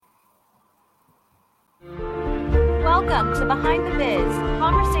Welcome to Behind the Biz,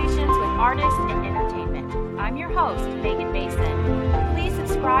 conversations with artists and entertainment. I'm your host, Megan Mason. Please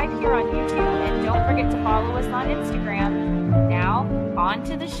subscribe here on YouTube and don't forget to follow us on Instagram. Now, on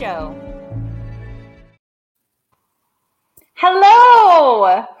to the show.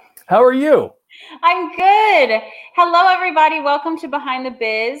 Hello! How are you? I'm good. Hello, everybody. Welcome to Behind the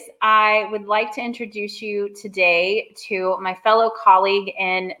Biz. I would like to introduce you today to my fellow colleague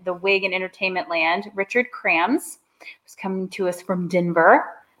in the wig and entertainment land, Richard Krams, who's coming to us from Denver.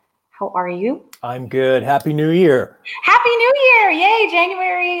 How are you? I'm good. Happy New Year. Happy New Year. Yay.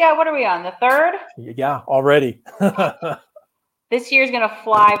 January, what are we on, the 3rd? Yeah, already. This year's going to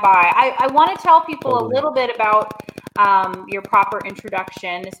fly by. I want to tell people a little bit about your proper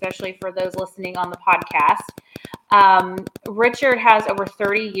introduction, especially for those listening on the podcast. Richard has over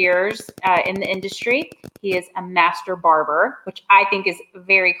 30 years in the industry. He is a master barber, which I think is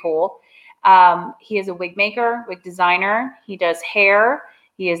very cool. He is a wig maker, wig designer. He does hair.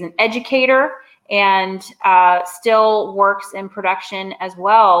 He is an educator and still works in production as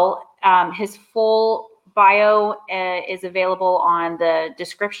well. His full bio is available on the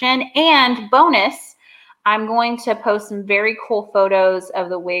description, and bonus, I'm going to post some very cool photos of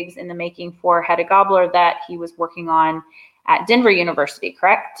the wigs in the making for Hedda Gabler that he was working on at Denver University,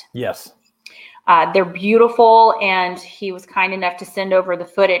 correct? Yes. They're beautiful, and he was kind enough to send over the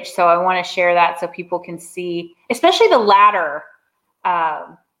footage, so I want to share that so people can see, especially the ladder,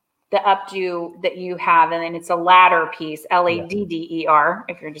 the updo that you have, and then it's a ladder piece, Ladder,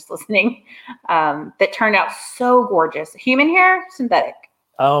 if you're just listening, that turned out so gorgeous. Human hair, synthetic?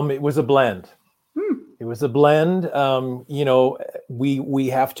 It was a blend. It was a blend. We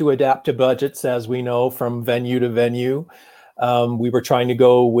have to adapt to budgets, as we know, from venue to venue. We were trying to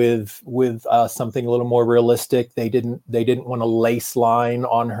go with something a little more realistic. They didn't want a lace line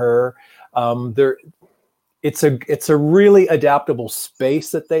on her. It's a really adaptable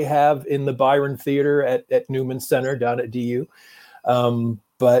space that they have in the Byron Theater at Newman Center down at DU.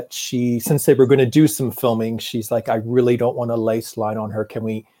 But since they were going to do some filming, she's like, I really don't want a lace line on her. Can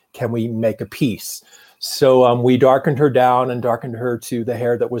we make a piece? So we darkened her down and darkened her to the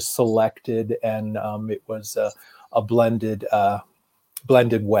hair that was selected, and it was a blended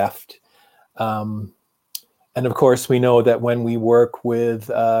weft. And of course, we know that when we work with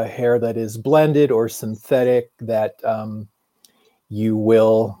hair that is blended or synthetic, that you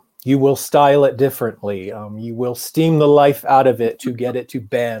will style it differently. You will steam the life out of it to get it to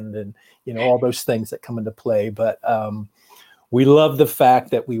bend, and all those things that come into play. But we love the fact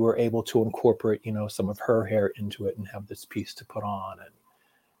that we were able to incorporate some of her hair into it and have this piece to put on. And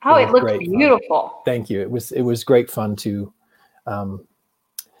it looked beautiful. Fun. Thank you. It was great fun to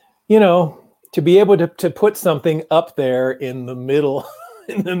to be able to put something up there in the middle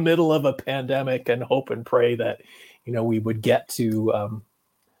of a pandemic and hope and pray that we would get to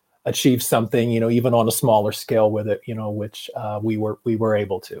achieve something even on a smaller scale with it, which we were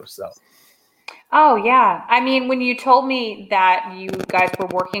able to. So oh yeah, I mean, when you told me that you guys were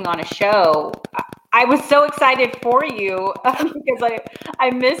working on a show, I was so excited for you because I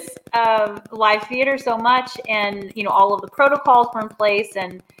miss live theater so much, and all of the protocols were in place,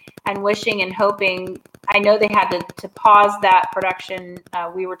 and wishing and hoping. I know they had to pause that production.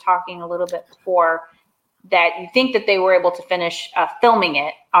 We were talking a little bit before that you think that they were able to finish filming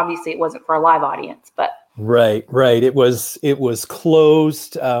it. Obviously, it wasn't for a live audience, but right. It was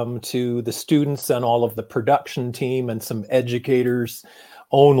closed to the students and all of the production team and some educators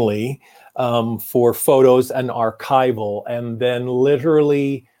only for photos and archival. And then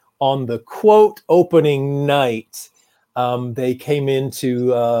literally on the quote opening night, they came into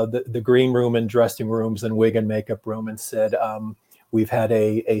the green room and dressing rooms and wig and makeup room and said, we've had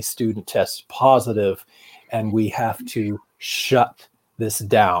a student test positive and we have to shut this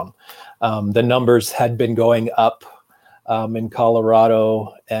down. The numbers had been going up in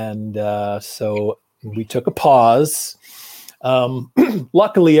Colorado, and so we took a pause.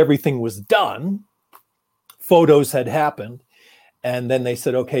 Luckily, everything was done. Photos had happened. And then they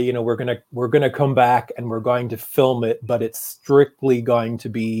said, okay, we're gonna come back and we're going to film it, but it's strictly going to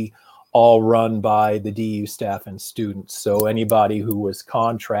be all run by the DU staff and students. So anybody who was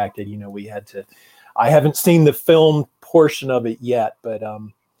contracted, we had to. I haven't seen the film portion of it yet, but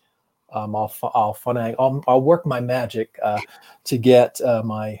I'll work my magic to get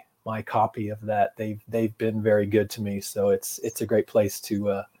my copy of that. They've been very good to me, so it's a great place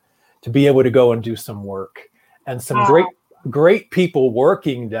to be able to go and do some work, and some great people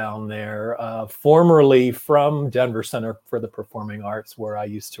working down there, formerly from Denver Center for the Performing Arts, where I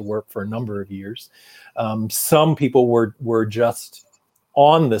used to work for a number of years. Some people were just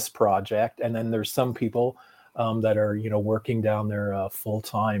on this project, and then there's some people that are, working down there full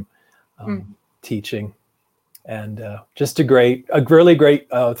time, teaching. And just a really great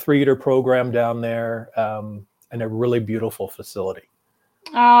 3-year program down there, and a really beautiful facility.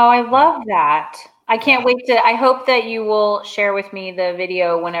 Oh, I love that. I can't wait I hope that you will share with me the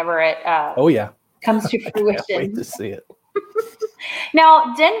video whenever it comes to fruition. I can't wait to see it.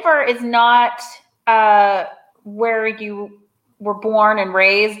 Now, Denver is not where you were born and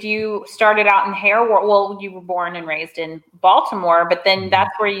raised. You started out in hair. Well, you were born and raised in Baltimore, but then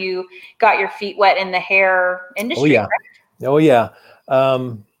that's where you got your feet wet in the hair industry. Oh yeah.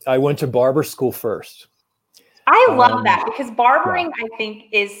 I went to barber school first. I love that, because barbering, I think,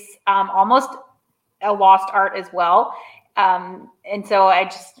 is almost a lost art as well. And so I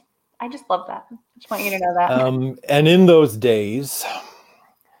just love that. I just want you to know that. And in those days,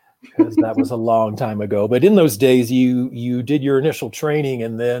 because that was a long time ago, but in those days, you did your initial training,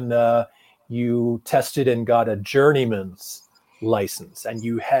 and then you tested and got a journeyman's license, and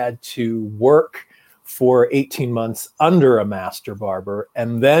you had to work for 18 months under a master barber,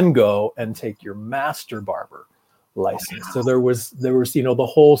 and then go and take your master barber license. Wow. So there was the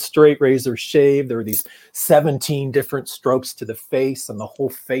whole straight razor shave. There were these 17 different strokes to the face, and the whole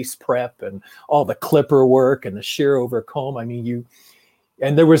face prep, and all the clipper work, and the shear over comb. I mean,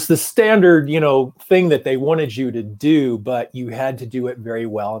 and there was the standard, thing that they wanted you to do, but you had to do it very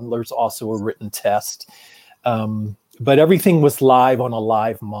well. And there's also a written test. But everything was live on a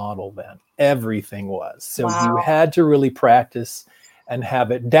live model then. Everything was. So you had to really practice and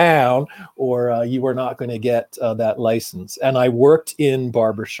have it down, or you were not going to get that license. And I worked in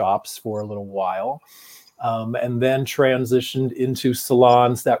barbershops for a little while, and then transitioned into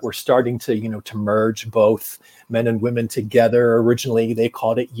salons that were starting to, to merge both men and women together. Originally, they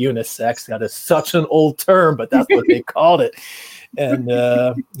called it unisex. That is such an old term, but that's what they called it. And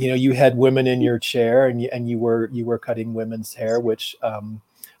you had women in your chair, and you were cutting women's hair, which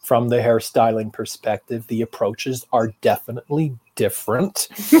from the hairstyling perspective, the approaches are definitely different.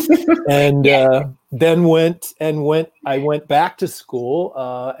 And then I went back to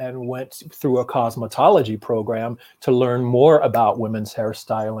school and went through a cosmetology program to learn more about women's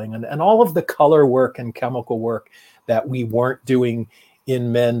hairstyling and all of the color work and chemical work that we weren't doing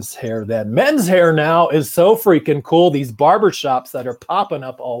in men's hair then. Men's hair now is so freaking cool. These barbershops that are popping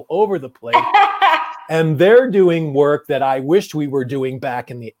up all over the place. And they're doing work that I wished we were doing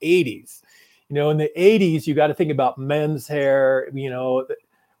back in the 80s. In the 80s, you got to think about men's hair.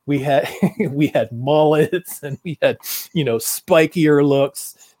 We had mullets, and we had, spikier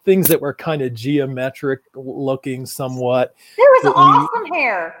looks, things that were kind of geometric looking somewhat. There was awesome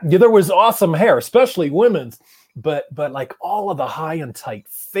hair. Yeah, there was awesome hair, especially women's. But like all of the high and tight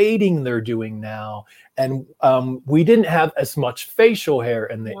fading they're doing now. And we didn't have as much facial hair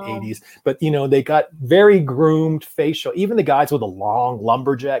in the 80s, but they got very groomed facial. Even the guys with the long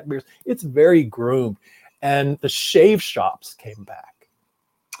lumberjack beards, it's very groomed. And the shave shops came back.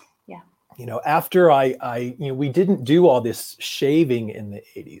 Yeah. After we didn't do all this shaving in the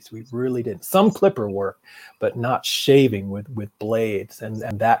 80s. We really didn't. Some clipper work, but not shaving with blades. And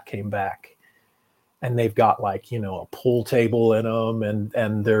that came back. And they've got a pool table in them,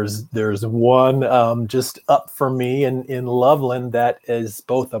 and there's one just up for me in Loveland that is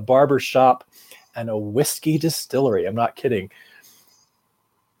both a barber shop and a whiskey distillery. I'm not kidding.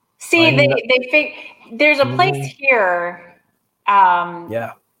 See, there's a place here.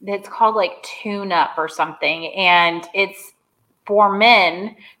 It's called like Tune Up or something, and it's for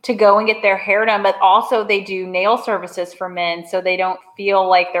men to go and get their hair done, but also they do nail services for men, so they don't feel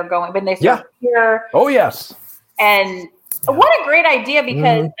like they're going. But they serve here. Oh yes. And what a great idea,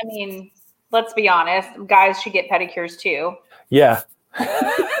 because I mean, let's be honest, guys should get pedicures too. Yeah.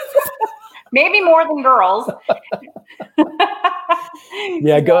 Maybe more than girls.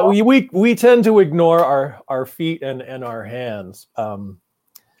 Yeah, we tend to ignore our feet and our hands. But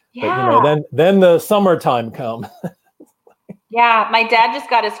then the summertime comes. Yeah, my dad just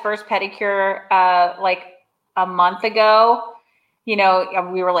got his first pedicure like a month ago. We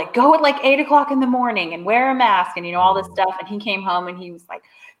were like, go at like 8 o'clock in the morning and wear a mask and all this stuff. And he came home and he was like,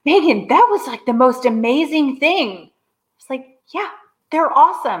 Megan, that was like the most amazing thing. It's like, yeah, they're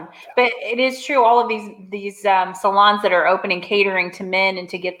awesome. But it is true. All of these salons that are opening, catering to men and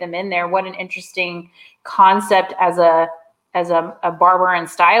to get them in there. What an interesting concept as a barber and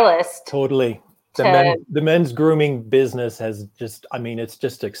stylist. Totally. The men's grooming business has it's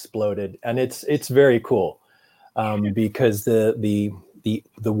just exploded, and it's very cool because the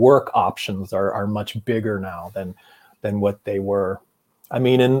work options are much bigger now than what they were. I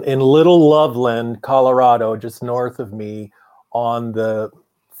mean, in Little Loveland, Colorado, just north of me, on the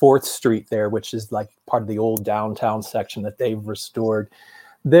 4th Street there, which is like part of the old downtown section that they've restored.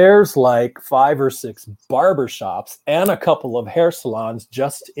 There's like 5 or 6 barbershops and a couple of hair salons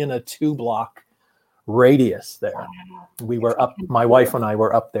just in a 2-block radius there. Wow. We were up, my wife and I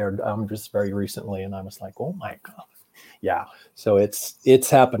were up there just very recently, and I was like, oh my God. Yeah. So it's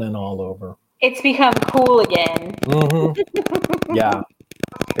happening all over. It's become cool again. Mm-hmm. Yeah.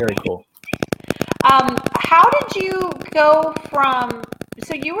 Very cool. How did you go from,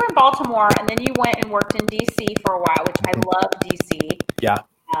 so you were in Baltimore and then you went and worked in DC for a while, which I love DC. Yeah.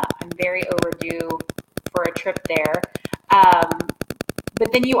 I'm very overdue for a trip there.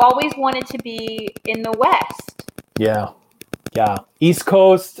 But then you always wanted to be in the West. Yeah. Yeah. East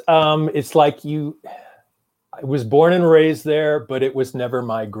Coast. It's like I was born and raised there, but it was never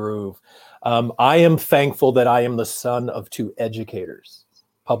my groove. I am thankful that I am the son of 2 educators,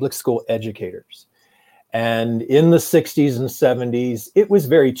 public school educators. And in the 60s and 70s, it was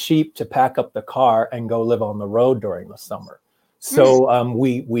very cheap to pack up the car and go live on the road during the summer. So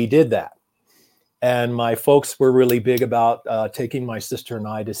we did that. And my folks were really big about taking my sister and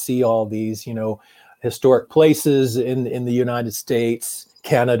I to see all these, historic places in the United States,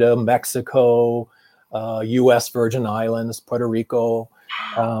 Canada, Mexico, U.S. Virgin Islands, Puerto Rico,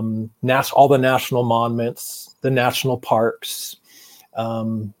 all the national monuments, the national parks.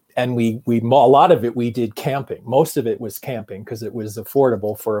 And we a lot of it, we did camping. Most of it was camping because it was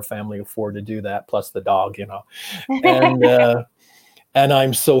affordable for a family of 4 to do that, plus the dog, And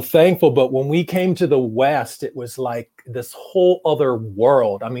I'm so thankful. But when we came to the West, it was like this whole other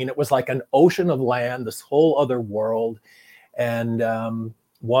world. I mean, it was like an ocean of land, this whole other world. And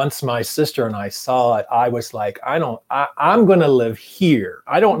once my sister and I saw it, I was like, I'm going to live here.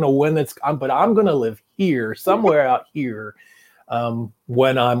 I don't know when but I'm going to live here, somewhere out here,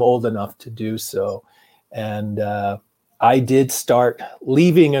 when I'm old enough to do so. And I did start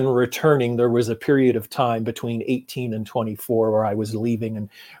leaving and returning. There was a period of time between 18 and 24 where I was leaving and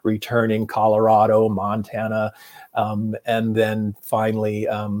returning, Colorado, Montana, and then finally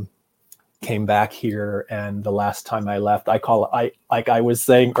came back here. And the last time I left, like I was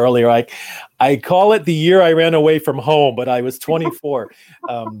saying earlier, I call it the year I ran away from home, but I was 24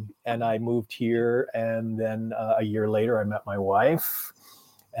 and I moved here. And then a year later, I met my wife.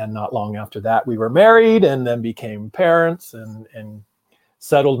 And not long after that, we were married and then became parents and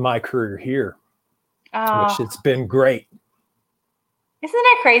settled my career here, which it's been great. Isn't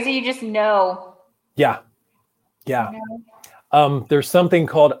that crazy? You just know. Yeah. Yeah. There's something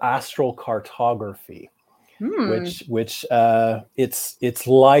called astral cartography, which it's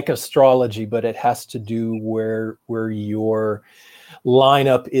like astrology, but it has to do where your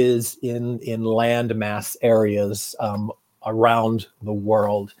lineup is in landmass areas around the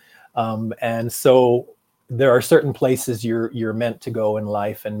world. And so there are certain places you're meant to go in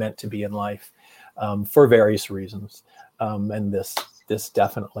life and meant to be in life for various reasons. And this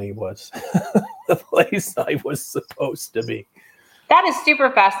definitely was the place I was supposed to be. That is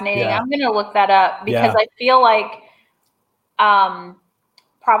super fascinating. Yeah. I'm going to look that up because I feel like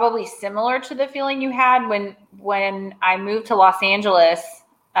probably similar to the feeling you had when I moved to Los Angeles.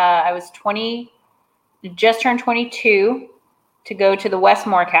 I was just turned 22 to go to the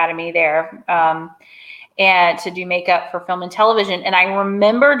Westmore Academy there and to do makeup for film and television. And I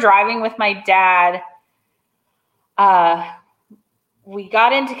remember driving with my dad. We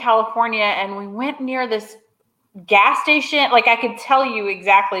got into California and we went near this gas station. Like I could tell you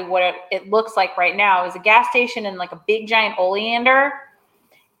exactly what it looks like right now. It was a gas station and like a big giant oleander.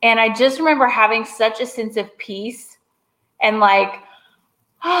 And I just remember having such a sense of peace and like,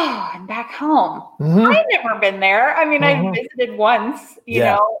 oh, I'm back home. I've never been there. I mean, I visited once, you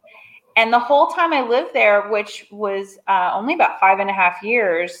know, and the whole time I lived there, which was only about 5.5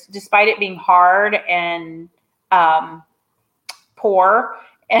 years, despite it being hard and poor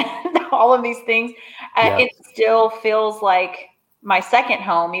and all of these things, it still feels like my second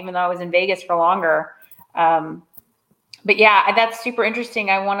home, even though I was in Vegas for longer. But yeah, that's super interesting.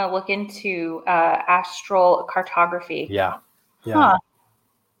 I want to look into astral cartography. Yeah. Yeah.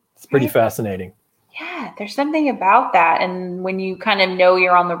 It's pretty fascinating. Yeah, there's something about that. And when you kind of know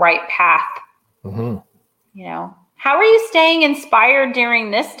you're on the right path, you know, how are you staying inspired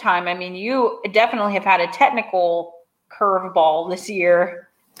during this time? I mean, you definitely have had a technical curveball this year.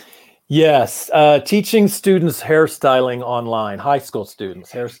 Yes. Teaching students hairstyling online, high school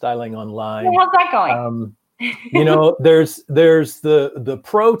students hairstyling online. Well, how's that going? You know, there's the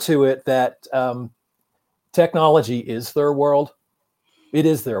pro to it that technology is their world. It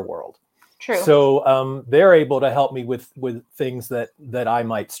is their world. True. So they're able to help me with things that I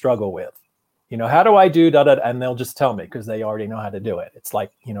might struggle with, how do I do da da? And they'll just tell me because they already know how to do it. It's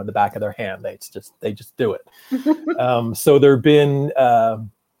like, the back of their hand. They just do it. So there've been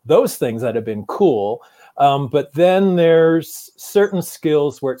those things that have been cool. But then there's certain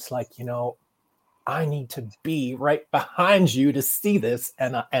skills where it's like, I need to be right behind you to see this,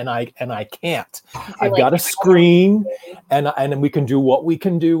 and I can't. I've got a screen, and we can do what we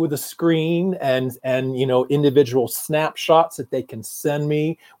can do with a screen, and individual snapshots that they can send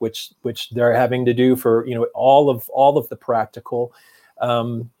me, which they're having to do for all of the practical.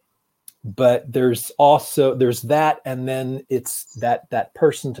 But there's that, and then it's that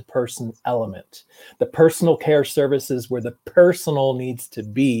person-to-person element, the personal care services where the personal needs to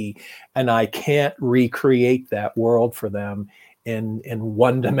be, and I can't recreate that world for them in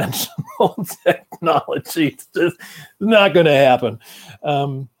one-dimensional technology. It's just not going to happen.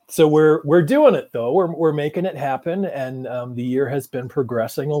 So we're doing it though. We're making it happen, and the year has been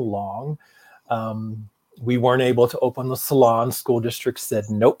progressing along. We weren't able to open the salon. School district said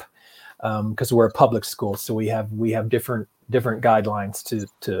nope. Because we're a public school, so we have different guidelines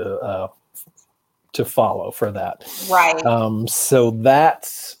to follow for that. Right. So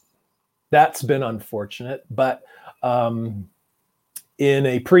that's been unfortunate, but in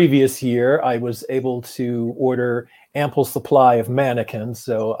a previous year, I was able to order ample supply of mannequins.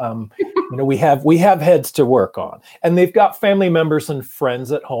 So we have heads to work on, and they've got family members and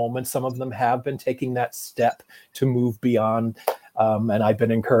friends at home, and some of them have been taking that step to move beyond. And I've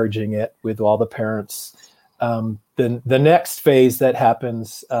been encouraging it with all the parents. The next phase that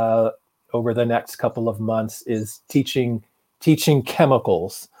happens over the next couple of months is teaching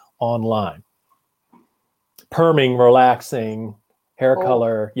chemicals online. Perming, relaxing, hair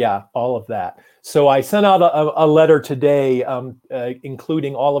color, all of that. So I sent out a letter today,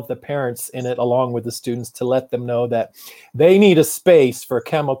 including all of the parents in it, along with the students, to let them know that they need a space for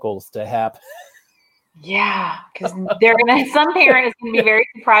chemicals to happen. Yeah, because some parent is gonna be very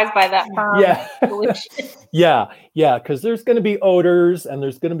surprised by that solution. Yeah, because there's gonna be odors and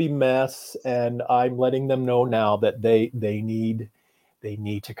there's gonna be mess, and I'm letting them know now that they need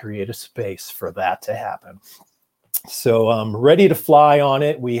to create a space for that to happen. So I'm ready to fly on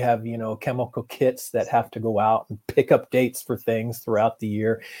it. We have chemical kits that have to go out and pick up dates for things throughout the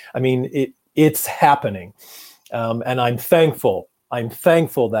year. I mean, it's happening, and I'm thankful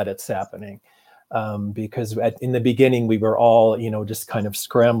that it's happening. Because in the beginning we were all, just kind of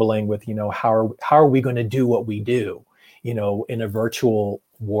scrambling with, how are we going to do what we do, in a virtual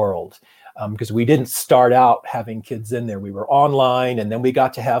world? Because we didn't start out having kids in there. We were online, and then we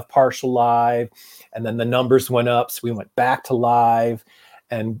got to have partial live, and then the numbers went up. So we went back to live,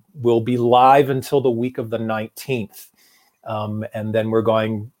 and we'll be live until the week of the 19th. And then we're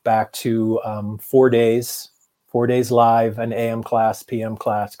going back to 4 days live, an AM class, PM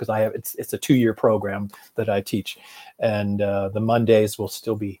class, because it's a 2-year program that I teach, and the Mondays will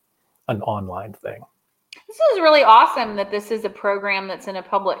still be an online thing. This is really awesome that this is a program that's in a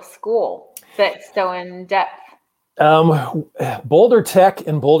public school that's so in depth. Boulder Tech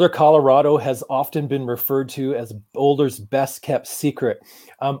in Boulder, Colorado has often been referred to as Boulder's best kept secret.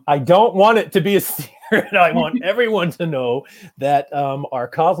 I don't want it to be a secret. I want everyone to know that our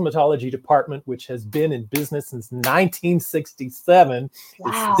cosmetology department, which has been in business since 1967,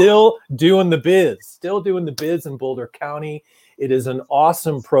 is still doing the biz in Boulder County. It is an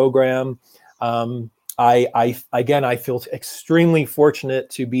awesome program. I feel extremely fortunate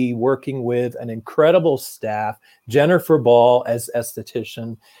to be working with an incredible staff. Jennifer Ball as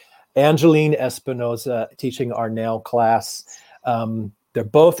esthetician, Angeline Espinoza teaching our nail class. They're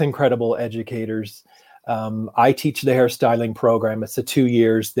both incredible educators. I teach the hairstyling program. It's a 2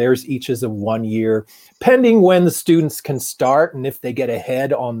 years. Theirs each is a 1 year, pending when the students can start. And if they get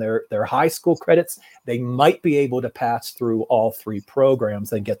ahead on their high school credits, they might be able to pass through all 3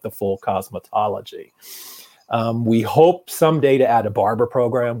 programs and get the full cosmetology. We hope someday to add a barber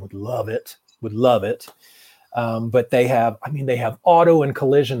program. Would love it. But they have auto and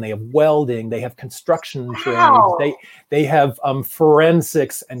collision, they have welding, they have construction training, they have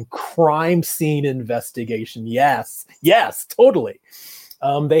forensics and crime scene investigation. Yes, totally.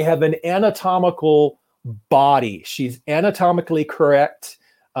 They have an anatomical body. She's anatomically correct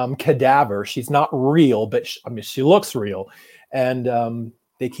cadaver. She's not real, but she looks real. And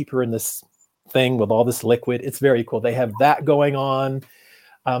they keep her in this thing with all this liquid. It's very cool. They have that going on.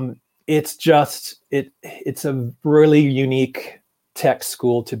 It's a really unique tech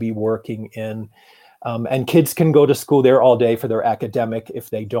school to be working in. And kids can go to school there all day for their academic if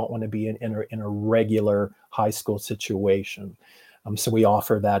they don't want to be in a regular high school situation. So we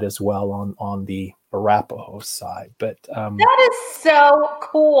offer that as well on the Arapahoe side. But that is so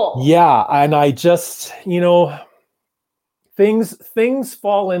cool. Yeah, and I just, things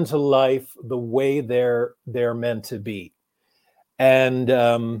fall into life the way they're meant to be.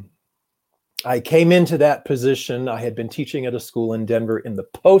 And I came into that position. I had been teaching at a school in Denver in the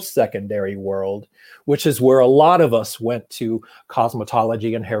post-secondary world, which is where a lot of us went to.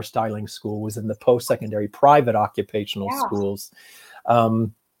 Cosmetology and hairstyling school was in the post-secondary private occupational schools.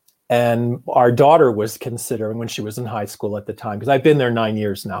 And our daughter was considering, when she was in high school at the time, because I've been there 9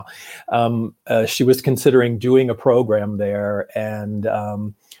 years now, she was considering doing a program there. And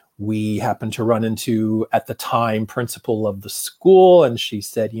we happened to run into, at the time, principal of the school. And she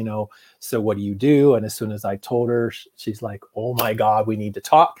said, so what do you do? And as soon as I told her, she's like, oh my God, we need to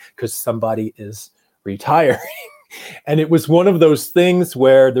talk because somebody is retiring. And it was one of those things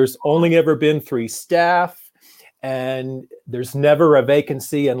where there's only ever been 3 staff and there's never a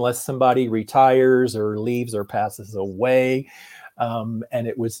vacancy unless somebody retires or leaves or passes away. And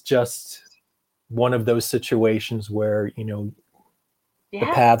it was just one of those situations where, the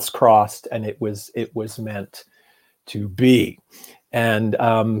paths crossed and it was meant to be. And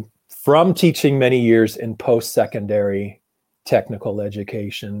from teaching many years in post-secondary technical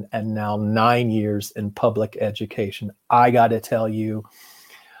education and now 9 years in public education, I got to tell you,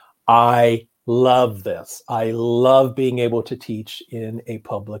 I love this. I love being able to teach in a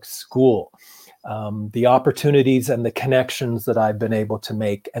public school. The opportunities and the connections that I've been able to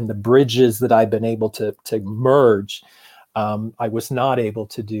make and the bridges that I've been able to merge, I was not able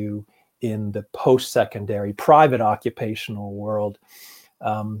to do in the post-secondary private occupational world,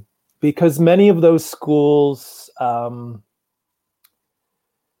 because many of those schools,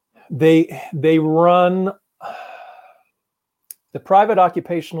 they run the private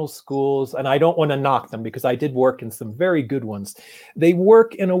occupational schools, and I don't want to knock them because I did work in some very good ones. They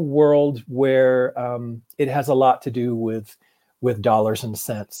work in a world where it has a lot to do with dollars and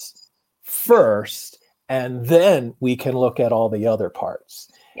cents first, and then we can look at all the other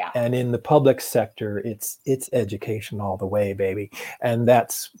parts. Yeah. And in the public sector, it's education all the way, baby. And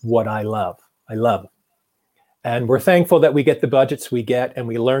that's what I love. I love it. And we're thankful that we get the budgets we get and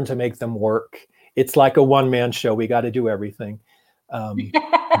we learn to make them work. It's like a one-man show. We got to do everything.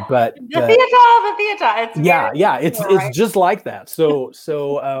 But the theater. It's just like that. So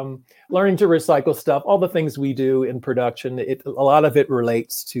learning to recycle stuff, all the things we do in production, a lot of it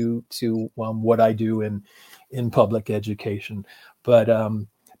relates to what I do in public education. But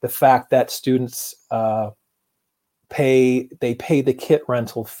the fact that students pay the kit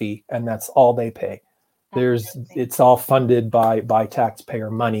rental fee, and that's all they pay. It's all funded by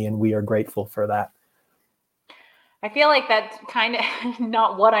taxpayer money, and we are grateful for that. I feel like that's kind of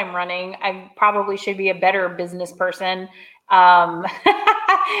not what I'm running. I probably should be a better business person,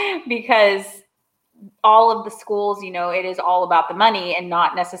 because all of the schools, it is all about the money and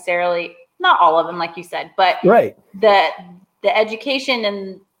not necessarily, not all of them, like you said, but right. The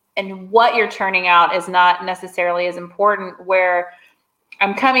education and what you're turning out is not necessarily as important. Where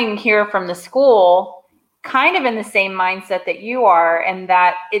I'm coming here from the school, kind of in the same mindset that you are, and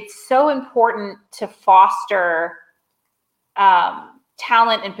that it's so important to foster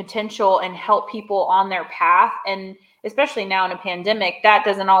talent and potential and help people on their path. And especially now in a pandemic, that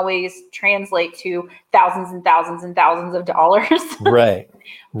doesn't always translate to thousands and thousands and thousands of dollars. Right.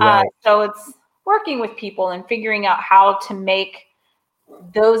 So it's working with people and figuring out how to make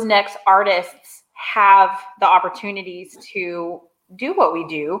those next artists have the opportunities to do what we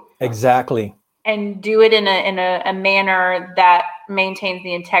do. Exactly. And do it in a manner that maintains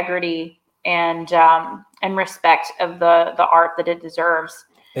the integrity and respect of the art that it deserves.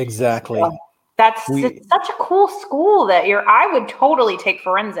 Exactly. So it's such a cool school that I would totally take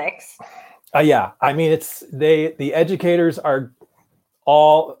forensics. Yeah. I mean, the educators are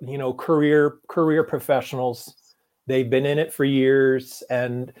all, career professionals. They've been in it for years,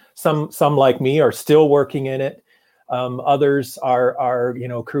 and some like me are still working in it. Others are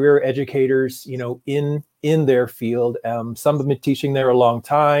career educators, in their field. Some have been teaching there a long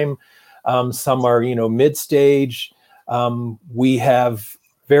time. Some are, mid-stage. We have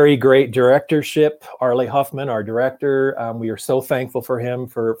very great directorship. Arlie Huffman, our director, we are so thankful for him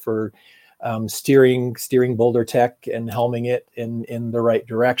for steering Boulder Tech and helming it in the right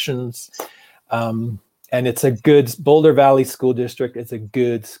directions. And it's a good Boulder Valley School District. It's a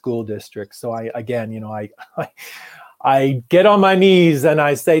good school district. So I get on my knees and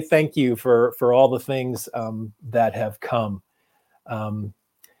I say thank you for all the things that have come.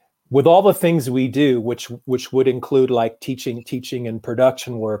 with all the things we do, which would include like teaching and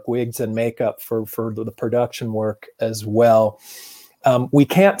production work, wigs and makeup for the production work as well, we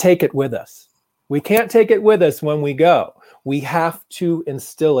can't take it with us. We can't take it with us when we go. We have to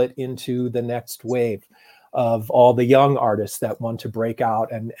instill it into the next wave of all the young artists that want to break out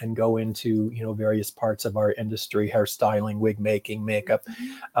and go into, you know, various parts of our industry, hairstyling, wig making, makeup.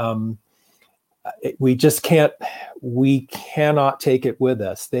 We just can't, we cannot take it with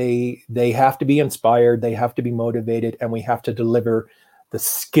us. They have to be inspired, they have to be motivated, and we have to deliver the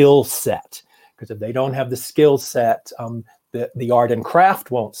skill set. Because if they don't have the skill set, the art and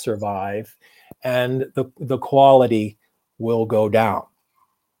craft won't survive, and the quality will go down.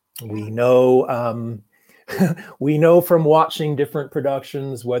 We know, we know from watching different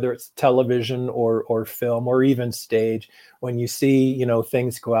productions, whether it's television or film or even stage, when you see, you know,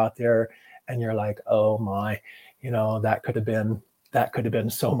 things go out there and you're like, oh my, you know, that could have been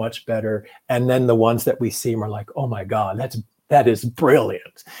so much better. And then the ones that we see are like, oh my God, that is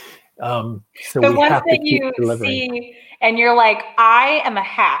brilliant. So the we ones have to that keep you delivering. see and you're like, I am a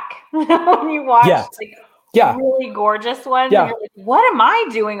hack. When you watch like really gorgeous ones, and you're like, what am I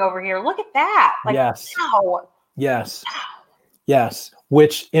doing over here? Look at that. Like, wow. Yes,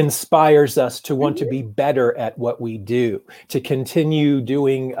 which inspires us to want to be better at what we do, to continue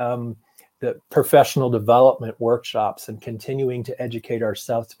doing the professional development workshops and continuing to educate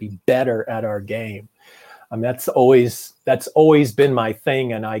ourselves to be better at our game. That's always been my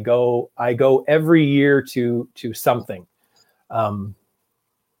thing, and I go every year to something,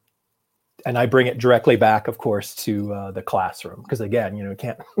 and I bring it directly back, of course, to the classroom, because again, you know,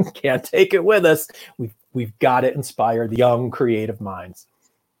 can't take it with us. We've got to inspire the young, creative minds,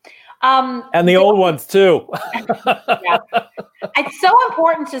 and the old ones too. Yeah. It's so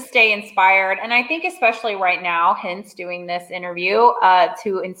important to stay inspired, and I think especially right now, hence doing this interview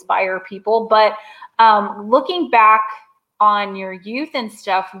to inspire people. But looking back on your youth and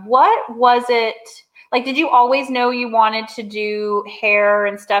stuff, what was it like? Did you always know you wanted to do hair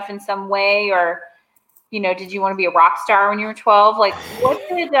and stuff in some way, or, you know, did you want to be a rock star when you were 12? Like, what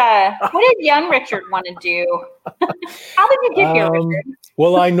did young Richard want to do? How did you get here, Richard?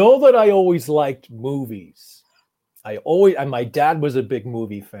 Well, I know that I always liked movies. And my dad was a big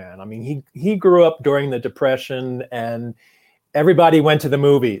movie fan. I mean, he grew up during the Depression, and everybody went to the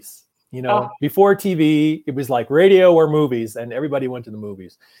movies. You know, before TV, it was like radio or movies, and everybody went to the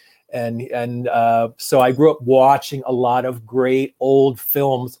movies. And so I grew up watching a lot of great old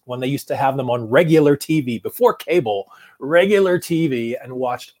films when they used to have them on regular TV, before cable, regular TV, and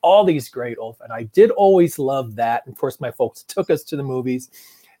watched all these great old, and I did always love that. And of course, my folks took us to the movies,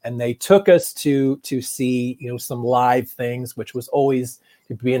 and they took us to see, you know, some live things, which was always,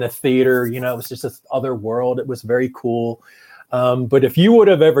 to be in a theater, you know, it was just this other world. It was very cool. But if you would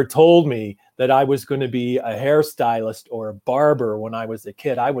have ever told me that I was going to be a hairstylist or a barber when I was a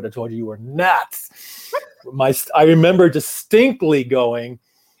kid, I would have told you were nuts. I remember distinctly going,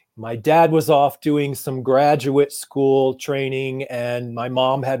 my dad was off doing some graduate school training, and my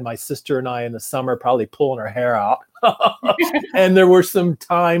mom had my sister and I in the summer probably pulling her hair out. And there were some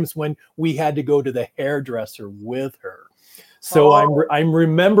times when we had to go to the hairdresser with her. So I'm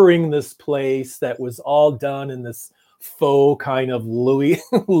remembering this place that was all done in this faux kind of Louis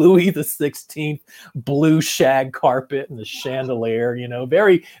the 16th blue shag carpet and the chandelier, you know,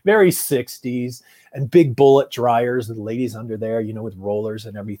 very, very 60s, and big bullet dryers and ladies under there, you know, with rollers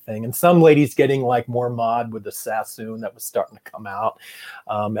and everything. And some ladies getting like more mod with the Sassoon that was starting to come out.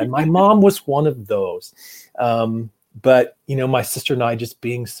 And my mom was one of those. But, you know, my sister and I just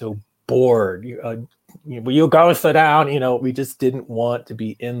being so bored, you go sit down, you know, we just didn't want to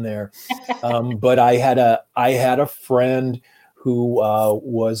be in there. But I had a friend who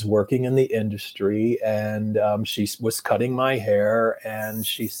was working in the industry, and she was cutting my hair, and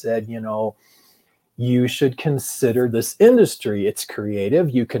she said, you know, you should consider this industry. It's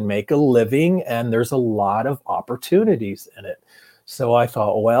creative, you can make a living, and there's a lot of opportunities in it. So I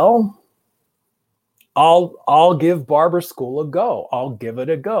thought, well, I'll give barber school a go. I'll give it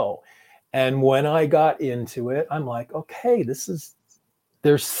a go. And when I got into it, I'm like, okay,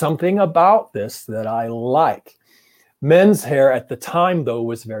 there's something about this that I like. Men's hair at the time, though,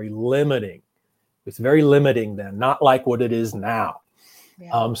 was very limiting. It was very limiting then, not like what it is now.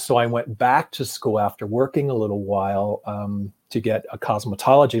 Yeah. So I went back to school after working a little while to get a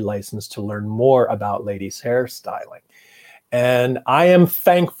cosmetology license to learn more about ladies' hairstyling. And I am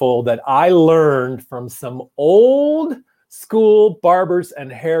thankful that I learned from some old school barbers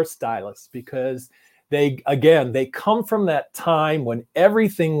and hairstylists, because they come from that time when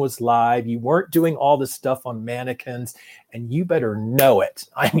everything was live. You weren't doing all this stuff on mannequins, and you better know it.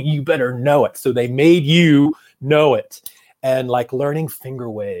 I mean, you better know it. So they made you know it. And like learning finger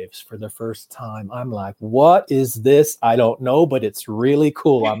waves for the first time, I'm like, what is this? I don't know, but it's really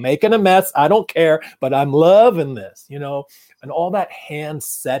cool. I'm making a mess. I don't care, but I'm loving this, you know, and all that hand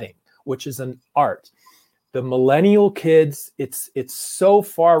setting, which is an art. The millennial kids, it's so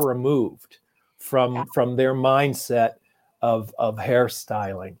far removed from their mindset of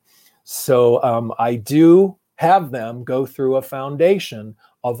hairstyling. So I do have them go through a foundation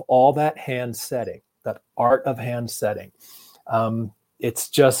of all that hand setting, that art of hand setting. It's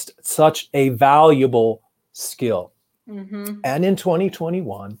just such a valuable skill. Mm-hmm. And in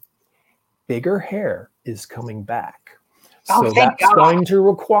 2021, bigger hair is coming back. Oh, So thank that's God. going to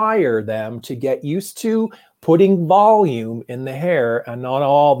require them to get used to putting volume in the hair and not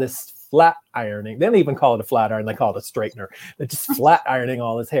all this flat ironing. They don't even call it a flat iron. They call it a straightener. They're just flat ironing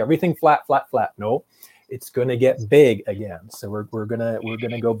all this hair. Everything flat, flat, flat. No, it's going to get big again. So we're gonna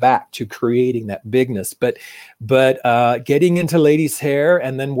go back to creating that bigness. But getting into ladies' hair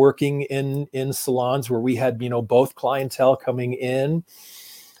and then working in salons where we had, you know, both clientele coming in.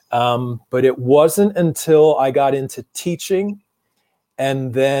 But it wasn't until I got into teaching,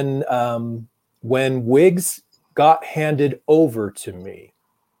 and then when wigs got handed over to me,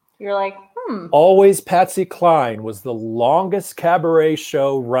 You're like, Always Patsy Cline was the longest cabaret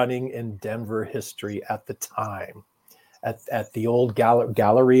show running in Denver history at the time, at the old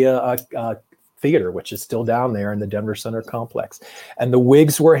Galleria Theater, which is still down there in the Denver Center complex. And the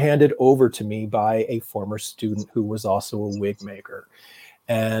wigs were handed over to me by a former student who was also a wig maker.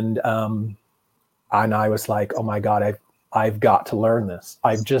 And I was like, oh my God, I've got to learn this.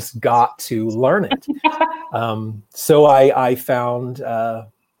 I've just got to learn it. So I found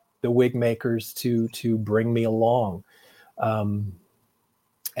the wig makers to bring me along.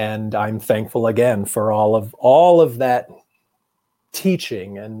 And I'm thankful again for all of that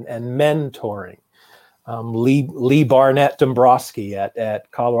teaching and mentoring. Lee Barnett Dombrowski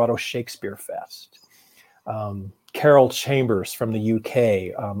at Colorado Shakespeare Fest. Carol Chambers from the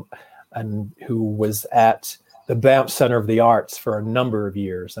UK, and who was at the Banff Center of the Arts for a number of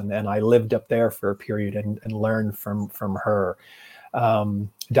years. And I lived up there for a period and learned from her.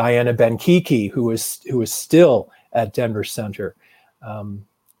 Diana Benkiki, who is still at Denver Center.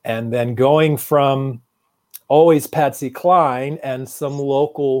 And then going from always Patsy Cline and some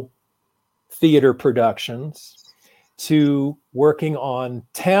local theater productions to working on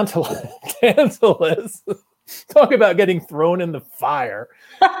Tantalus. Talk about getting thrown in the fire.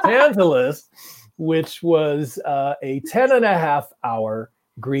 Tantalus, which was a 10.5-hour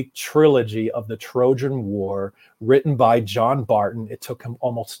Greek trilogy of the Trojan War written by John Barton. It took him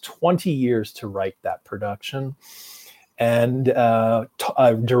almost 20 years to write that production. And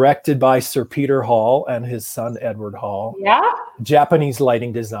directed by Sir Peter Hall and his son Edward Hall. yeah, Japanese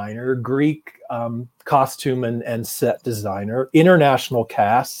lighting designer, Greek costume and set designer, international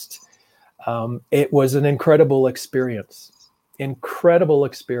cast. It was an incredible experience.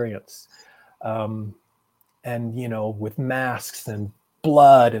 And, you know, with masks and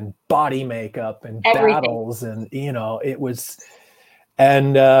blood and body makeup and everything. Battles. And, you know, it was,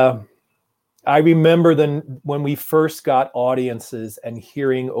 and I remember then when we first got audiences and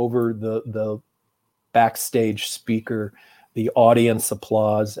hearing over the backstage speaker, the audience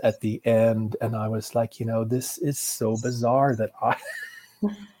applause at the end. And I was like, you know, this is so bizarre that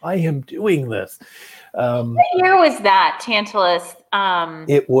I am doing this. What year was that, Tantalus?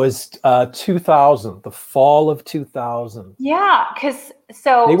 It was 2000, the fall of 2000. Yeah, because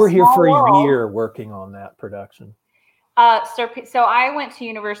so They were here for World, a year working on that production. So I went to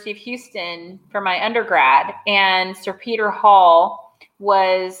University of Houston for my undergrad, and Sir Peter Hall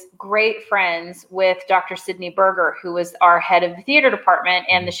was great friends with Dr. Sidney Berger, who was our head of the theater department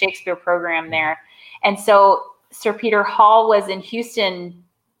and the Shakespeare program there. And so Sir Peter Hall was in Houston.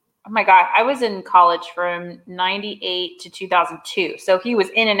 Oh my God, I was in college from 98 to 2002. So he was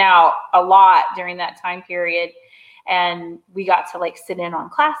in and out a lot during that time period. And we got to like sit in on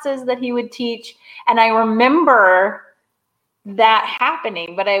classes that he would teach. And I remember that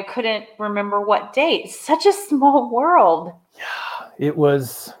happening, but I couldn't remember what date. It's such a small world. Yeah, it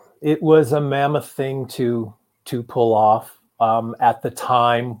was a mammoth thing to pull off. At the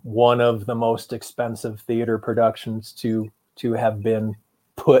time, one of the most expensive theater productions to have been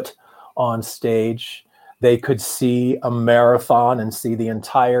put on stage. They could see a marathon and see the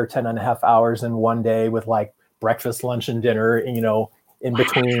entire 10.5 hours in one day with like breakfast, lunch, and dinner, you know, in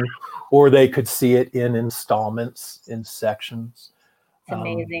between, or they could see it in installments, in sections. It's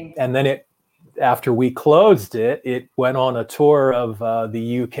amazing. And then after we closed it, it went on a tour of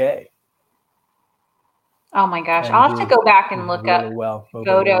the UK. Oh my gosh, I'll have to go back and look really up well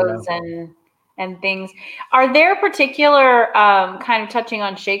photos and things. Are there particular kind of touching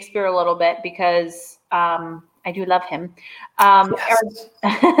on Shakespeare a little bit, because I do love him. Yes.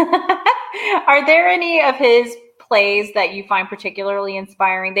 Are there any of his plays that you find particularly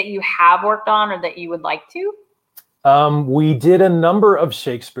inspiring that you have worked on or that you would like to? We did a number of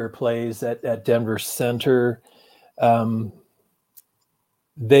Shakespeare plays at Denver Center.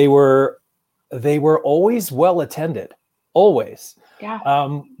 They were always well attended, always. Yeah.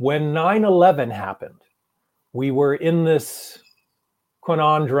 When 9/11 happened, we were in this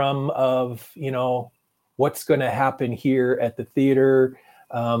conundrum of, what's going to happen here at the theater?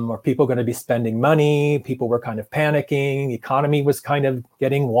 Are people going to be spending money? People were kind of panicking. The economy was kind of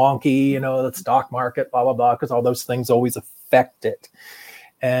getting wonky, the stock market, blah, blah, blah, because all those things always affect it.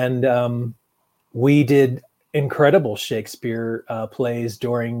 And we did incredible Shakespeare plays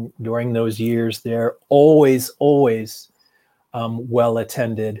during those years. They're always well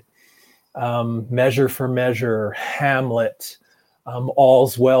attended. Measure for Measure, Hamlet,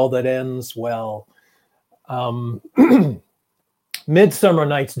 All's Well That Ends Well. Midsummer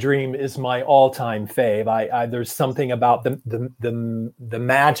Night's Dream is my all-time fave. There's something about the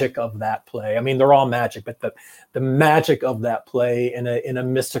magic of that play. I mean, they're all magic, but the magic of that play in a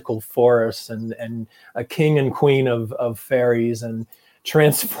mystical forest and a king and queen of fairies and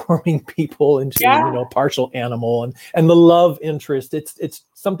transforming people into partial animal and the love interest. It's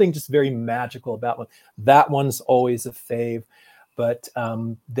something just very magical about one. That one's always a fave, but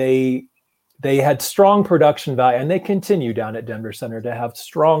they had strong production value, and they continue down at Denver Center to have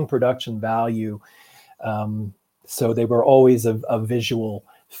strong production value. So they were always a visual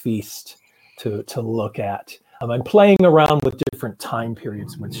feast to look at. And playing around with different time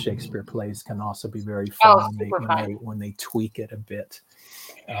periods with Shakespeare plays can also be very fun, when they tweak it a bit.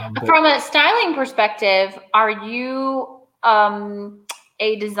 From a styling perspective, are you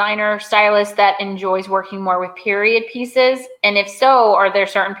a designer stylist that enjoys working more with period pieces? And if so, are there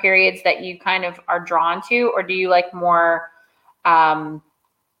certain periods that you kind of are drawn to, or do you like more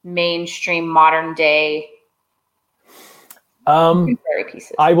mainstream modern day contemporary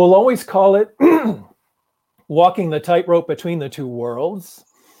pieces? I will always call it walking the tightrope between the two worlds.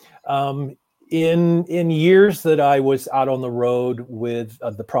 In years that I was out on the road with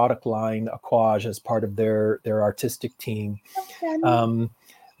the product line Aquage as part of their artistic team,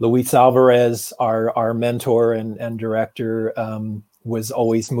 Luis Alvarez, our mentor and director, was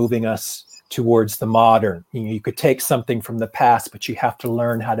always moving us towards the modern. You could take something from the past, but you have to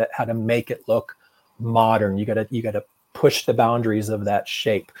learn how to make it look modern. You gotta push the boundaries of that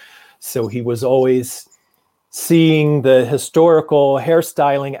shape. So he was always seeing the historical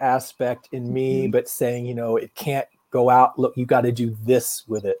hairstyling aspect in me, but saying, it can't go out. Look, you got to do this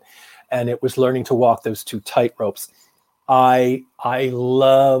with it. And it was learning to walk those two tightropes. I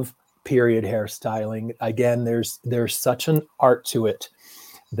love period hairstyling. Again, there's such an art to it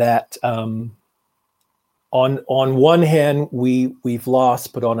that on one hand we've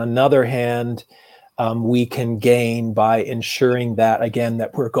lost, but on another hand, we can gain by ensuring that, again,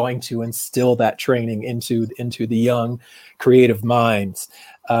 that we're going to instill that training into the young creative minds.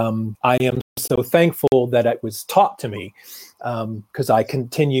 I am so thankful that it was taught to me, because I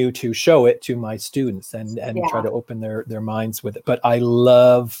continue to show it to my students and try to open their minds with it. But I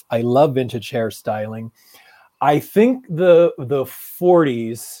love vintage hairstyling. I think the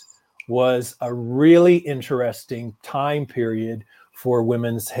 40s was a really interesting time period for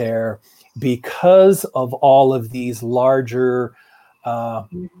women's hair, because of all of these larger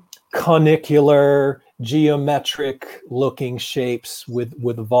conicular geometric looking shapes with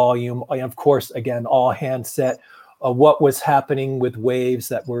volume, and of course, again, all handset. What was happening with waves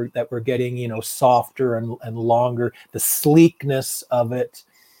that were getting softer and longer, the sleekness of it.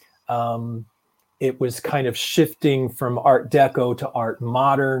 It was kind of shifting from Art Deco to Art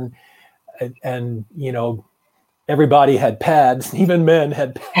Modern, and everybody had pads, even men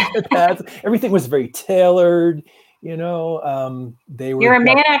had pads. Everything was very tailored, they were. You're a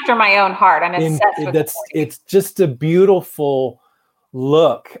man after my own heart. I'm obsessed with it's just a beautiful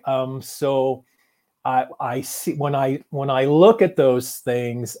look. So I see when I look at those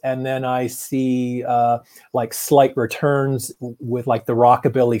things, and then I see like slight returns with like the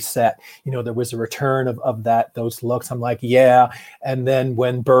rockabilly set. There was a return of those looks. I'm like, yeah. And then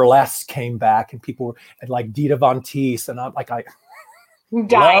when burlesque came back, and people were like Dita Von Teese, and I'm like, I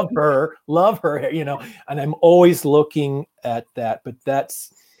love her, And I'm always looking at that. But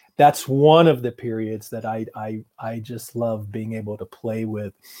that's one of the periods that I just love being able to play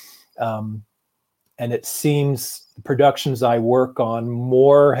with. And it seems the productions I work on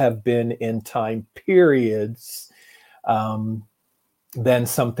more have been in time periods than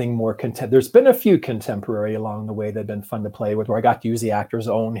something more contemporary. There's been a few contemporary along the way that have been fun to play with, where I got to use the actor's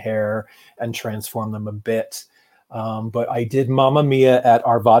own hair and transform them a bit. But I did Mamma Mia at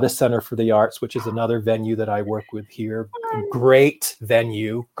Arvada Center for the Arts, which is another venue that I work with here. Great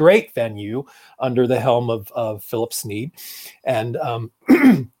venue under the helm of Philip Sneed. And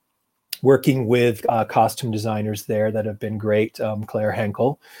working with costume designers there that have been great, Claire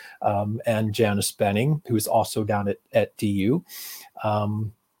Henkel and Janice Benning, who's also down at DU.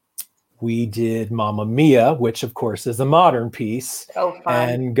 We did Mamma Mia, which of course is a modern piece,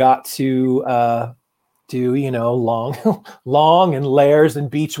 and got to do, long and layers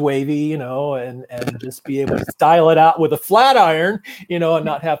and beach wavy, and just be able to style it out with a flat iron, and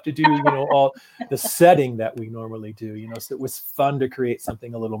not have to do, all the setting that we normally do, so it was fun to create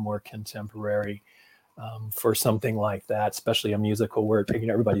something a little more contemporary for something like that, especially a musical where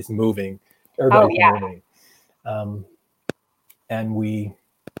everybody's moving. Moving. And we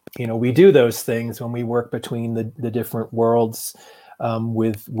do those things when we work between the different worlds,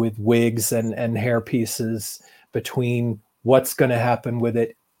 with wigs and hair pieces, between what's going to happen with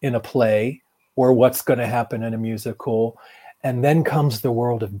it in a play or what's going to happen in a musical. And then comes the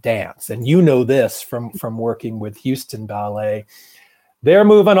world of dance. And this from working with Houston Ballet. They're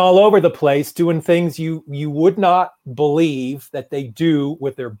moving all over the place, doing things you would not believe that they do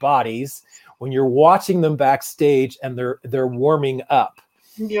with their bodies when you're watching them backstage and they're warming up.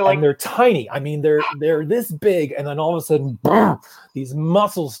 And they're tiny. I mean, they're this big, and then all of a sudden, boom, these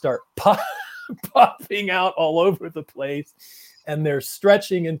muscles start popping out all over the place, and they're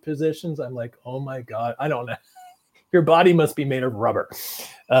stretching in positions. I'm like, oh my God, I don't know. Your body must be made of rubber.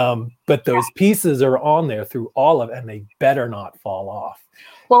 But those pieces are on there through all of it, and they better not fall off.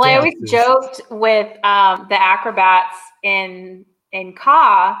 Well, I always joked with the acrobats in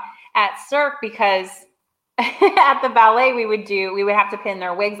Ka at Cirque, because at the ballet we would have to pin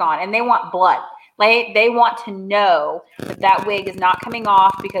their wigs on, and they want blood. They want to know that wig is not coming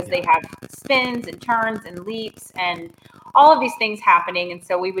off, because they have spins and turns and leaps and all of these things happening. And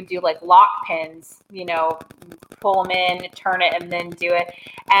so we would do like lock pins, pull them in, turn it, and then do it.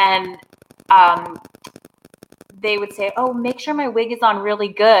 And they would say, oh, make sure my wig is on really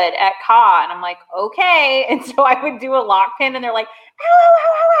good at Ka. And I'm like, okay. And so I would do a lock pin, and they're like,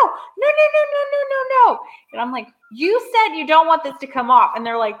 ow, no. And I'm like, you said you don't want this to come off. And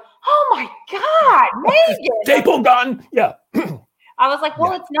they're like, oh my God, Megan. Staple gun. Yeah. I was like,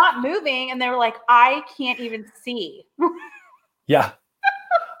 well, it's not moving. And they were like, I can't even see. Yeah.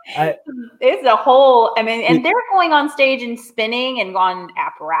 It's a whole, and they're going on stage and spinning and on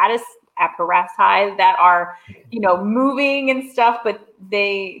apparatusi that are, moving and stuff, but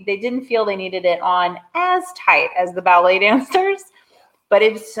they didn't feel they needed it on as tight as the ballet dancers. But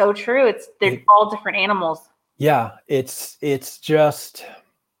it's so true. They're all different animals. Yeah, it's just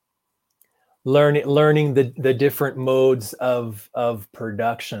learning the different modes of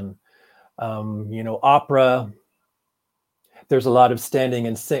production. Opera, there's a lot of standing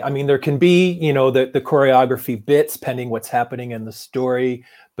and sing. I mean, there can be, the choreography bits pending what's happening in the story,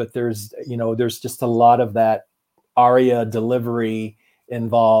 but there's just a lot of that aria delivery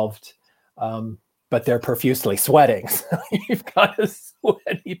involved. But they're profusely sweating. So you've got a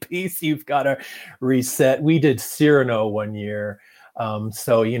sweaty piece you've got to reset. We did Cyrano one year.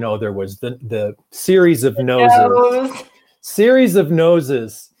 So, there was the series of noses.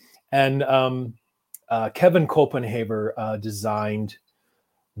 And Kevin Copenhaver designed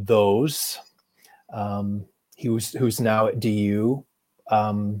those. Who's now at DU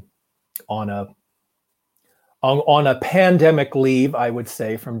on a pandemic leave, I would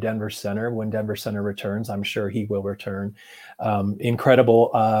say, from Denver Center. When Denver Center returns, I'm sure he will return.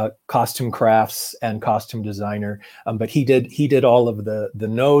 Incredible costume crafts and costume designer. But he did all of the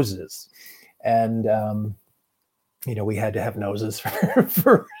noses, and we had to have noses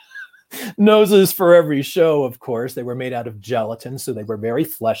for noses for every show. Of course, they were made out of gelatin, so they were very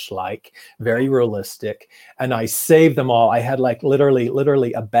flesh-like, very realistic. And I saved them all. I had like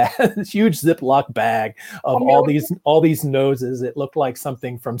literally a bag, huge Ziploc bag of all these noses. It looked like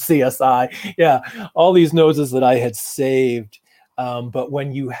something from CSI. Yeah, all these noses that I had saved. But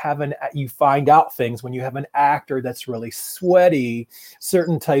when you find out things, when you have an actor that's really sweaty,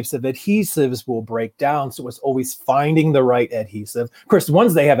 certain types of adhesives will break down. So it's always finding the right adhesive. Of course, the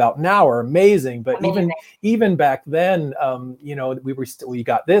ones they have out now are amazing, but even back then, we were still, you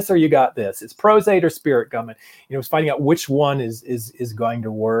got this or you got this. It's Pros-Aide or Spirit Gum. It's finding out which one is going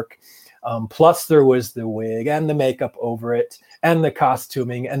to work. Plus there was the wig and the makeup over it and the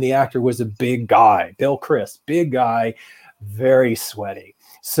costuming, and the actor was a big guy, Bill Crisp, big guy, very sweaty.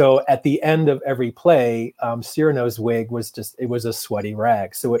 So at the end of every play, Cyrano's wig was it was a sweaty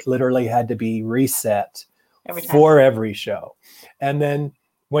rag. So it literally had to be reset for every show. And then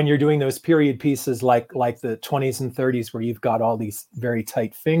when you're doing those period pieces like the 20s and 30s, where you've got all these very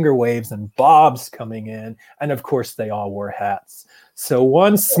tight finger waves and bobs coming in, and of course they all wore hats. So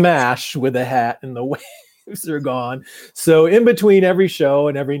one smash with a hat and the waves are gone. So in between every show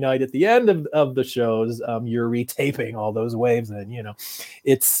and every night at the end of the shows, you're retaping all those waves, and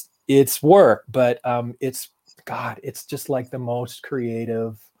it's work, but it's just like the most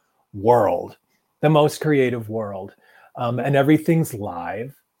creative world, and everything's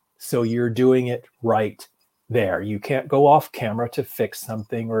live. So you're doing it right there. You can't go off camera to fix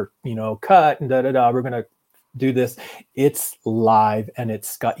something or, cut and we're going to do this. It's live, and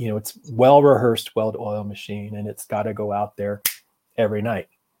it's got, it's well rehearsed, well-oiled machine, and it's got to go out there every night.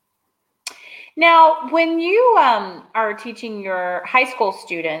 Now, when you are teaching your high school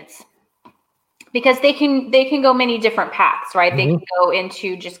students, because they can go many different paths, right? They can go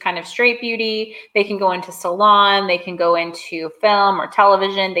into just kind of straight beauty. They can go into salon. They can go into film or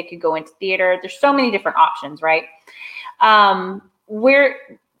television. They could go into theater. There's so many different options, right? We're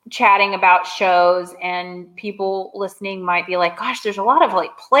chatting about shows, and people listening might be like, gosh, there's a lot of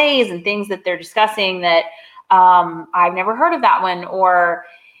like plays and things that they're discussing that I've never heard of that one. Or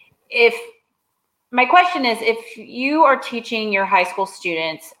my question is, if you are teaching your high school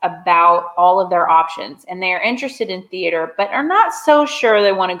students about all of their options and they are interested in theater, but are not so sure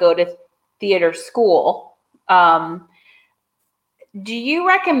they want to go to theater school, do you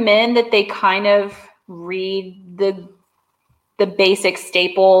recommend that they kind of read the basic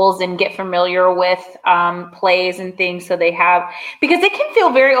staples and get familiar with plays and things, so they have, because it can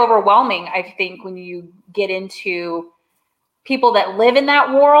feel very overwhelming, I think, when you get into people that live in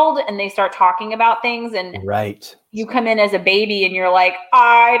that world and they start talking about things, and you come in as a baby and you're like,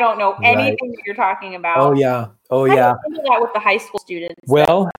 I don't know anything that you're talking about. Oh yeah. How do you handle that with the high school students?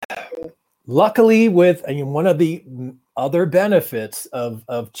 Well, luckily, one of the other benefits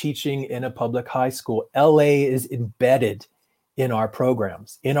of teaching in a public high school, LA is embedded in our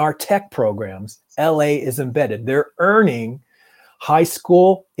programs. In our tech programs, LA is embedded. They're earning high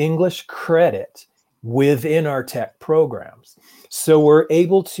school English credit within our tech programs. So we're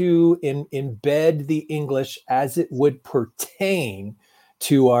able to embed the English as it would pertain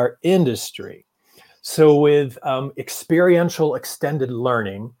to our industry. So with experiential extended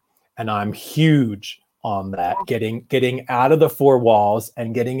learning, and I'm huge on that, getting out of the four walls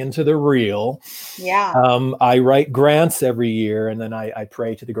and getting into the real. Yeah. I write grants every year, and then I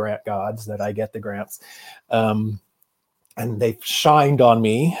pray to the grant gods that I get the grants. And they've shined on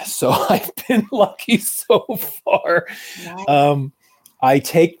me, so I've been lucky so far. Nice. I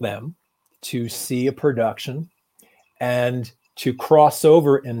take them to see a production, and to cross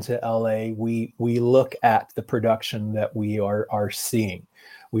over into LA, we look at the production that we are seeing.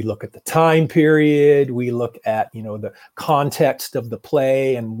 We look at the time period. We look at the context of the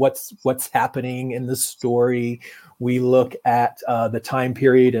play and what's happening in the story. We look at the time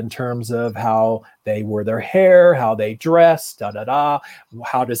period in terms of how they wore their hair, how they dressed,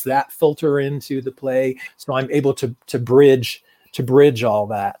 How does that filter into the play? So I'm able to bridge all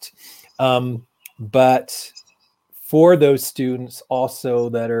that. But for those students also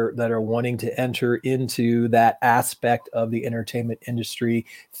that are wanting to enter into that aspect of the entertainment industry,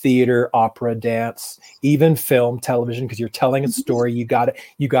 theater, opera, dance, even film, television, because you're telling a story, you got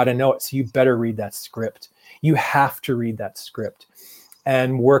to know it. So you better read that script. You have to read that script,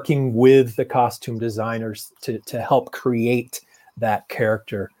 and working with the costume designers to help create that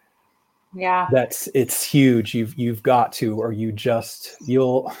character. Yeah, it's huge. You've got to, or you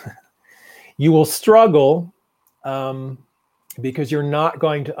will struggle. Because you're not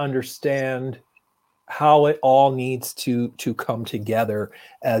going to understand how it all needs to come together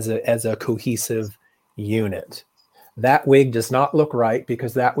as a cohesive unit. That wig does not look right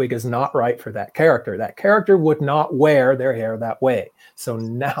because that wig is not right for that character. That character would not wear their hair that way. So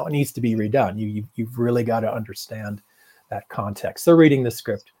now it needs to be redone. You've really got to understand that context. So reading the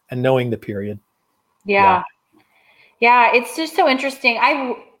script and knowing the period. Yeah. It's just so interesting.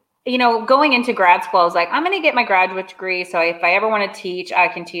 Going into grad school, I was like, I'm going to get my graduate degree. So if I ever want to teach, I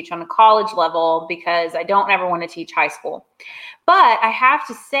can teach on the college level, because I don't ever want to teach high school. But I have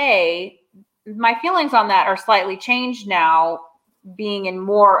to say, my feelings on that are slightly changed now, being in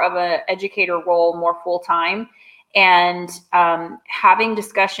more of an educator role, more full-time, and having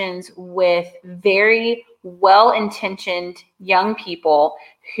discussions with very well-intentioned young people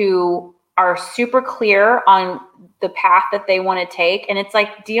who are super clear on the path that they want to take. And it's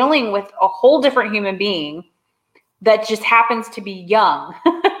like dealing with a whole different human being that just happens to be young,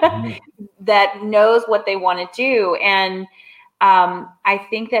 that knows what they want to do. And I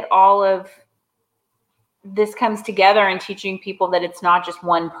think that all of this comes together in teaching people that it's not just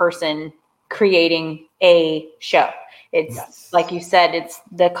one person creating a show. It's like you said, it's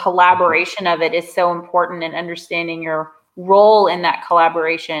the collaboration of it is so important, and understanding your role in that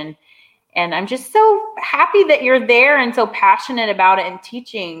collaboration. And I'm just so happy that you're there and so passionate about it and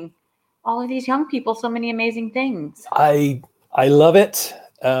teaching all of these young people so many amazing things. I love it.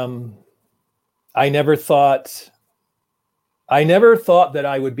 I never thought that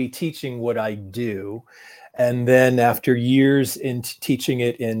I would be teaching what I do. And then after years into teaching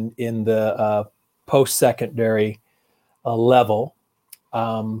it in the post-secondary level,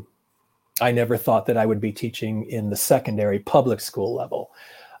 I never thought that I would be teaching in the secondary public school level.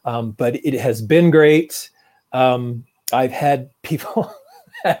 But it has been great. I've had people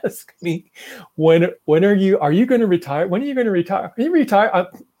ask me, when are you going to retire? When are you going to retire? Are you retire?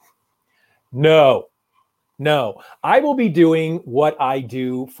 No, I will be doing what I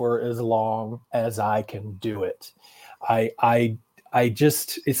do for as long as I can do it. I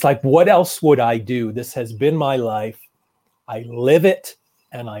just, it's like, what else would I do? This has been my life. I live it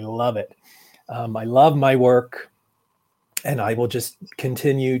and I love it. I love my work, and I will just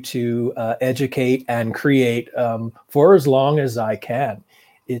continue to educate and create for as long as I can.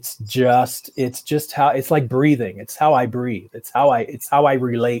 It's just how, it's like breathing. It's how I breathe. It's how I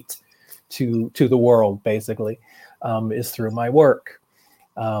relate to the world, basically, is through my work.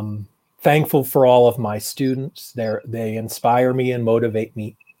 Thankful for all of my students. They inspire me and motivate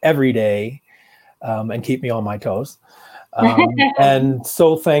me every day, and keep me on my toes. And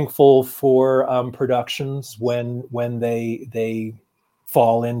so thankful for productions when they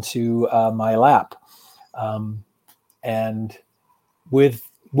fall into my lap. And with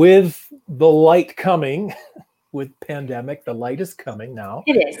the light coming, with pandemic, the light is coming now.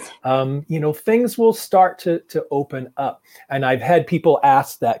 It is. Things will start to open up. And I've had people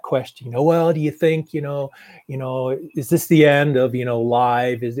ask that question, well, do you think, is this the end of,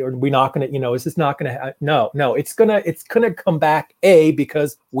 live? Are we not going to, is this not going to, no, it's going to come back, A,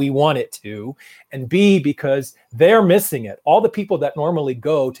 because we want it to, and B, because they're missing it. All the people that normally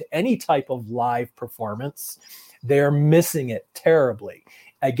go to any type of live performance, they're missing it terribly.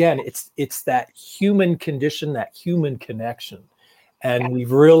 Again, it's that human condition, that human connection. And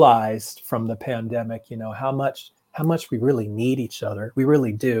we've realized from the pandemic, how much we really need each other. We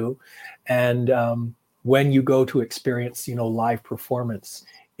really do. And when you go to experience, live performance,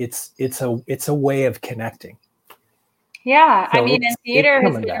 it's a way of connecting. Yeah. So and theater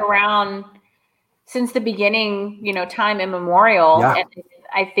has been around since the beginning, time immemorial. Yeah. And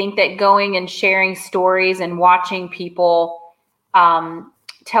I think that going and sharing stories and watching people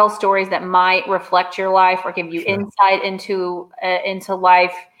tell stories that might reflect your life or give you insight into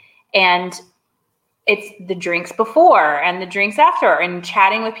life. And it's the drinks before and the drinks after, and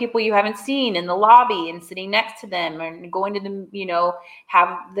chatting with people you haven't seen in the lobby and sitting next to them and going to them,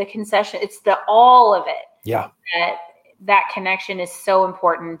 have the concession. It's all of it. Yeah. That connection is so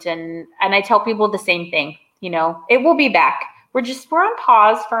important. And I tell people the same thing, it will be back. We're on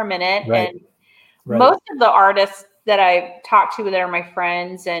pause for a minute. Right. And most of the artists that I talk to that are my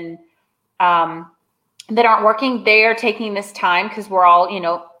friends and that aren't working, they are taking this time because we're all,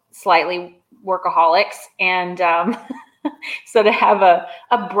 slightly workaholics. And so to have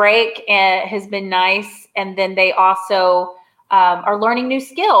a break has been nice. And then they also are learning new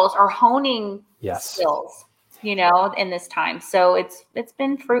skills or honing skills, in this time. So it's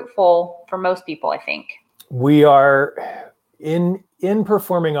been fruitful for most people, I think. We are in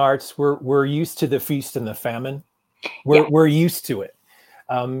performing arts. We're used to the feast and the famine. We're used to it.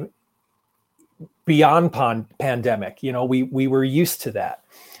 Beyond pandemic, we were used to that.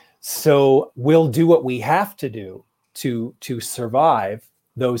 So we'll do what we have to do to survive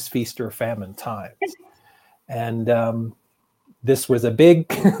those feast or famine times. And this was a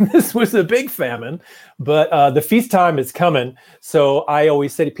big famine, but the feast time is coming. So I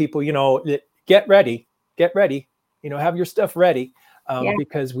always say to people, get ready, have your stuff ready,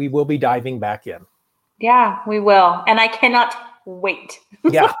 because we will be diving back in. Yeah, we will. And I cannot wait.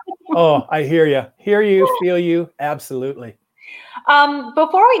 Yeah. Oh, I hear you, feel you. Absolutely.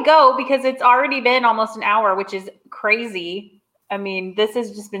 Before we go, because it's already been almost an hour, which is crazy. I mean, this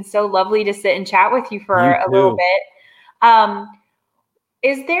has just been so lovely to sit and chat with you for a little bit.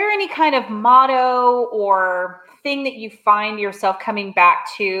 Is there any kind of motto or thing that you find yourself coming back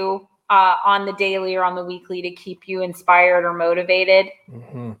to on the daily or on the weekly to keep you inspired or motivated?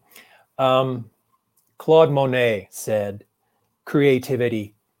 Claude Monet said,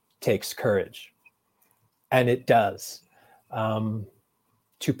 creativity takes courage. And it does.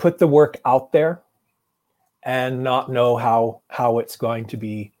 To put the work out there and not know how it's going to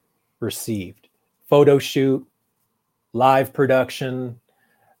be received. Photo shoot, live production,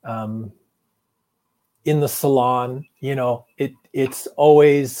 in the salon, it's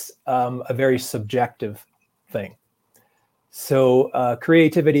always a very subjective thing. So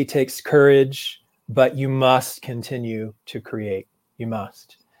creativity takes courage, but you must continue to create. You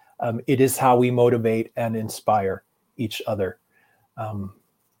must. It is how we motivate and inspire each other.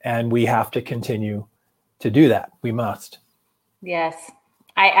 And we have to continue to do that. We must. Yes,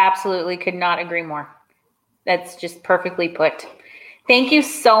 I absolutely could not agree more. That's just perfectly put. Thank you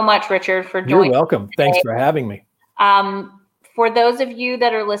so much, Richard, for joining. You're welcome. Thanks for having me. For those of you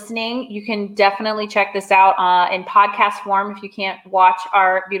that are listening, you can definitely check this out in podcast form if you can't watch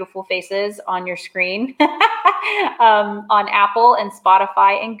our beautiful faces on your screen on Apple and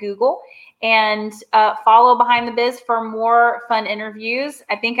Spotify and Google. And follow Behind the Biz for more fun interviews.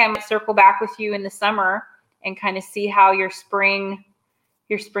 I think I might circle back with you in the summer and kind of see how your spring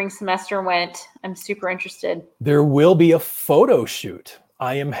semester went. I'm super interested. There will be a photo shoot,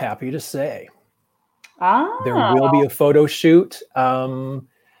 I am happy to say. There will be a photo shoot, and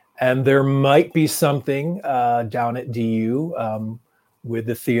there might be something down at DU with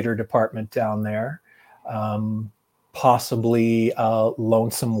the theater department down there, possibly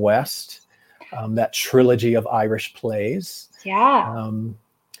Lonesome West, that trilogy of Irish plays. Yeah.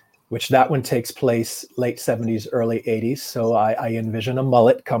 Which that one takes place late 70s, early 80s. So I envision a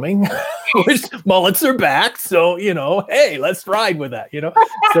mullet coming, which mullets are back. So, hey, let's ride with that,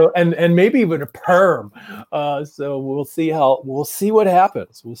 So, and maybe even a perm. So we'll see what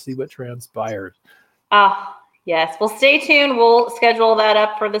happens. We'll see what transpires. Oh, yes. Well, stay tuned. We'll schedule that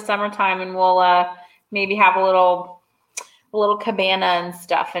up for the summertime and we'll maybe have a little cabana and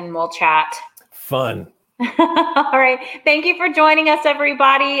stuff and we'll chat. Fun. All right. Thank you for joining us,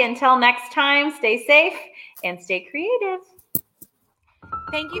 everybody. Until next time, stay safe and stay creative.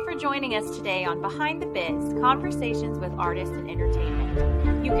 Thank you for joining us today on Behind the Biz, Conversations with Artists in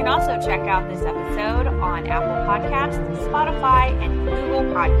Entertainment. You can also check out this episode on Apple Podcasts, Spotify, and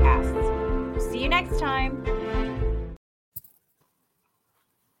Google Podcasts. See you next time.